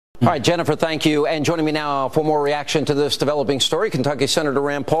All right, Jennifer, thank you. And joining me now for more reaction to this developing story, Kentucky Senator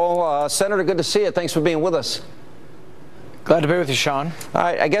Rand Paul. Senator, good to see you. Thanks for being with us. Glad to be with you, Sean. All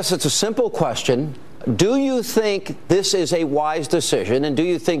right, I guess it's a simple question. Do you think this is a wise decision, and do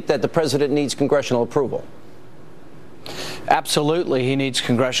you think that the president needs congressional approval? Absolutely, he needs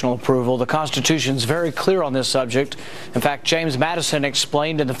congressional approval. The Constitution is very clear on this subject. In fact, James Madison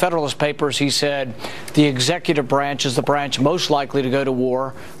explained in the Federalist Papers, he said, the executive branch is the branch most likely to go to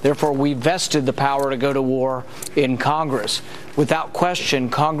war. Therefore, we vested the power to go to war in Congress. Without question,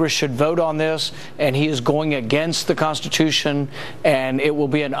 Congress should vote on this, and he is going against the Constitution, and it will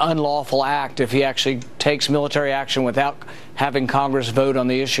be an unlawful act if he actually takes military action without having Congress vote on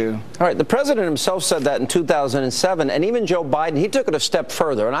the issue. All right, the president himself said that in 2007, and even Joe Biden, he took it a step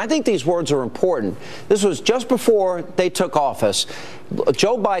further, and I think these words are important. This was just before they took office.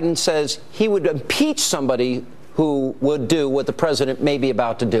 Joe Biden says he would impeach somebody who would do what the president may be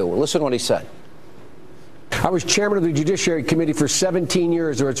about to do. Listen to what he said. I was chairman of the Judiciary Committee for 17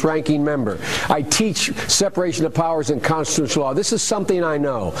 years, or its ranking member. I teach separation of powers and constitutional law. This is something I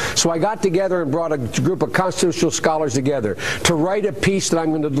know. So I got together and brought a group of constitutional scholars together to write a piece that I'm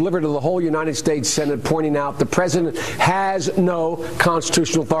going to deliver to the whole United States Senate, pointing out the president has no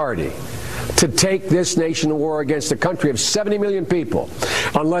constitutional authority to take this nation to war against a country of 70 million people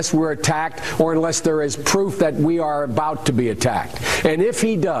unless we're attacked or unless there is proof that we are about to be attacked. And if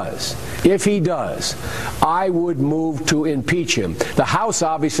he does, I would move to impeach him. The House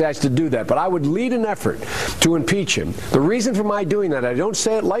obviously has to do that, but I would lead an effort to impeach him. The reason for my doing that, I don't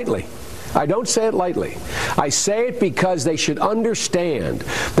say it lightly. I don't say it lightly. I say it because they should understand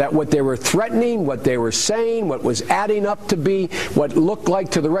that what they were threatening, what they were saying, what was adding up to be, what looked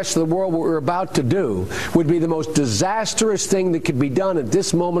like to the rest of the world what we were about to do, would be the most disastrous thing that could be done at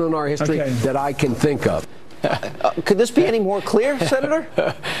this moment in our history that I can think of. Could this be any more clear, Senator?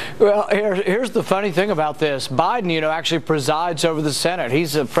 Well, here's the funny thing about this. Biden, actually presides over the Senate.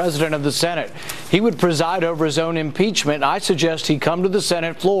 He's the president of the Senate. He would preside over his own impeachment. I suggest he come to the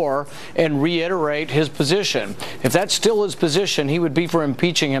Senate floor and reiterate his position. If that's still his position, he would be for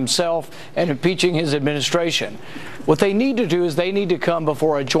impeaching himself and impeaching his administration. What they need to do is they need to come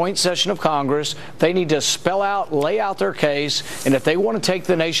before a joint session of Congress. They need to spell out, lay out their case, and if they want to take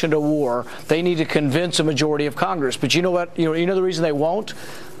the nation to war, they need to convince a majority of Congress. But you know what? You know the reason they won't?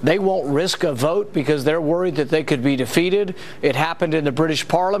 They won't risk a vote because they're worried that they could be defeated. It happened in the British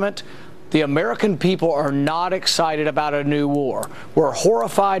Parliament. The American people are not excited about a new war. We're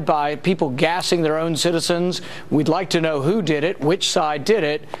horrified by people gassing their own citizens. We'd like to know who did it, which side did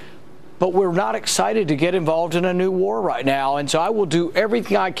it. But we're not excited to get involved in a new war right now. And so I will do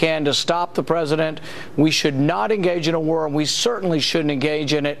everything I can to stop the president. We should not engage in a war, and we certainly shouldn't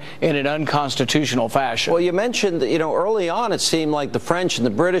engage in it in an unconstitutional fashion. Well, you mentioned, early on it seemed like the French and the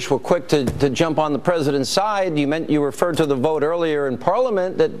British were quick to jump on the president's side. You referred to the vote earlier in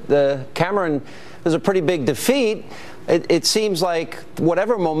Parliament that Cameron was a pretty big defeat. It seems like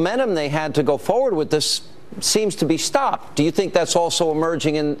whatever momentum they had to go forward with this seems to be stopped. Do you think that's also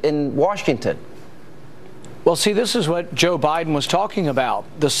emerging in Washington? Well, see, this is what Joe Biden was talking about.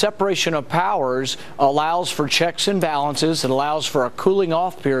 The separation of powers allows for checks and balances. It allows for a cooling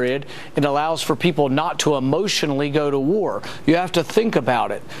off period. It allows for people not to emotionally go to war. You have to think about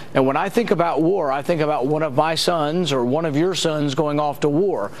it. And when I think about war, I think about one of my sons or one of your sons going off to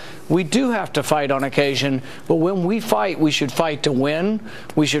war. We do have to fight on occasion, but when we fight, we should fight to win.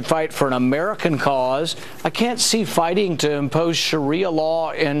 We should fight for an American cause. I can't see fighting to impose Sharia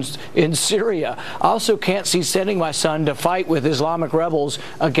law in Syria. I also can't see sending my son to fight with Islamic rebels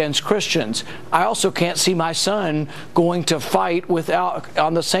against Christians. I also can't see my son going to fight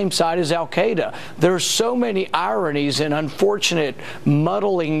on the same side as Al-Qaeda. There are so many ironies and unfortunate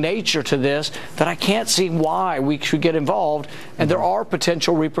muddling nature to this that I can't see why we should get involved, and there are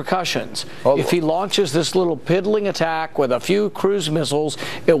potential repercussions. If he launches this little piddling attack with a few cruise missiles,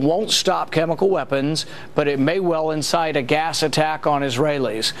 it won't stop chemical weapons, but it may well incite a gas attack on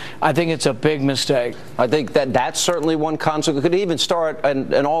Israelis. I think it's a big mistake. I think that's certainly one consequence. It could even start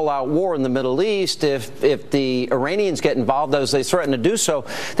an all-out war in the Middle East if the Iranians get involved, as they threaten to do so.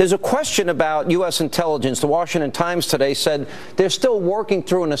 There's a question about U.S. intelligence. The Washington Times today said they're still working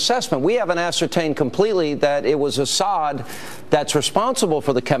through an assessment. We haven't ascertained completely that it was Assad that's responsible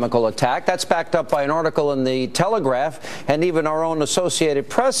for the chemical attack. That's backed up by an article in the Telegraph, and even our own Associated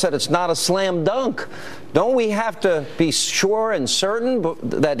Press said it's not a slam dunk. Don't we have to be sure and certain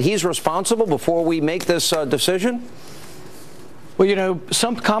that he's responsible before we make this decision? Well,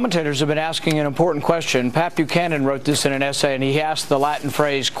 some commentators have been asking an important question. Pat Buchanan wrote this in an essay, and he asked the Latin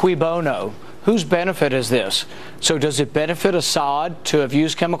phrase cui bono, whose benefit is this? So does it benefit Assad to have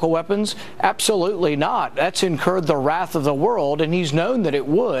used chemical weapons? Absolutely not. That's incurred the wrath of the world, and he's known that it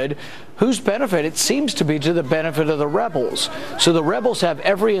would. Whose benefit? It seems to be to the benefit of the rebels. So the rebels have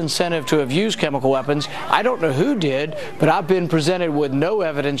every incentive to have used chemical weapons. I don't know who did, but I've been presented with no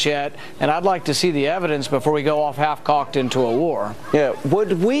evidence yet, and I'd like to see the evidence before we go off half-cocked into a war. Yeah,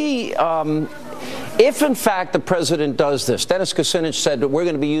 would we, if in fact the president does this, Dennis Kucinich said that we're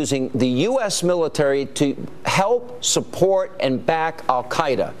going to be using the U.S. military to help, support, and back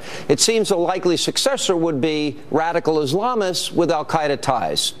al-Qaeda. It seems a likely successor would be radical Islamists with al-Qaeda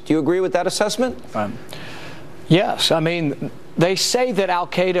ties. Do you agree with that assessment? Yes. I mean, they say that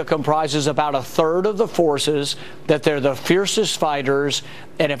al-Qaeda comprises about a third of the forces, that they're the fiercest fighters,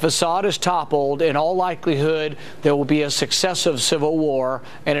 and if Assad is toppled, in all likelihood, there will be a successive civil war,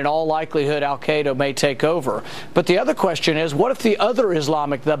 and in all likelihood, al-Qaeda may take over. But the other question is, what if the other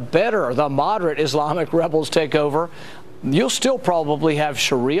Islamic, the better, the moderate Islamic rebels take over? You'll still probably have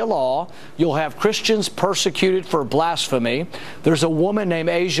Sharia law. You'll have Christians persecuted for blasphemy. There's a woman named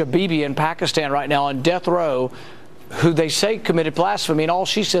Asia Bibi in Pakistan right now on death row who they say committed blasphemy, and all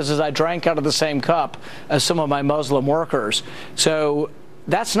she says is, I drank out of the same cup as some of my Muslim workers. So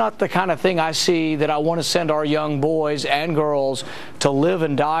that's not the kind of thing I see that I want to send our young boys and girls to live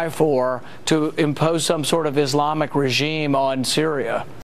and die for, to impose some sort of Islamic regime on Syria.